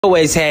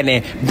Always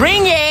happening.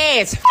 Bring your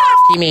ass.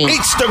 You mean?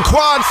 It's the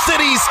Quad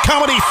Cities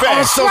Comedy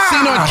Fest. Also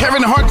seen on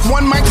Kevin Hart's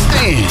One Mic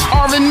Stand,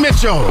 Arvin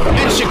Mitchell,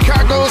 and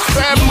Chicago's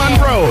Fab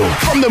Monroe.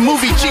 From the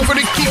movie Cheaper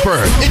to Keeper,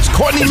 it's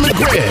Courtney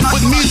McGriff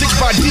with music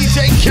by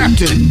DJ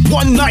Captain.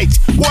 One night,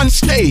 one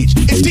stage.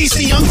 It's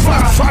DC Young Fly.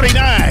 Friday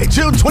night,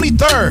 June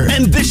 23rd.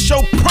 And this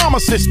show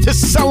promises to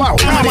sell out.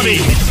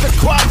 Comedy. It's the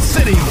Quad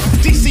Cities.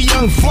 DC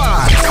Young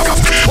Fly,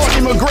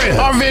 Courtney McGriff,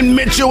 Arvin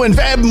Mitchell, and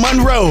Fab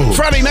Monroe.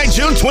 Friday night,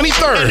 June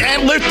 23rd. At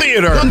Antler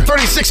Theater,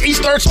 136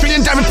 East 3rd Street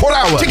in Davenport,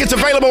 Iowa. Tickets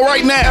available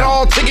right now at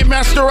all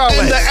Ticketmaster outlets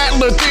and the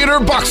Antler Theater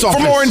box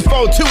office. For more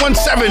info,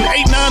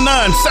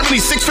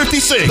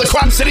 217-899-7656. The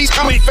Quad Cities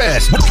Comedy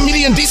Fest with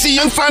comedian DC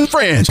Young Fun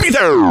Friends. Be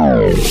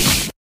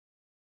there.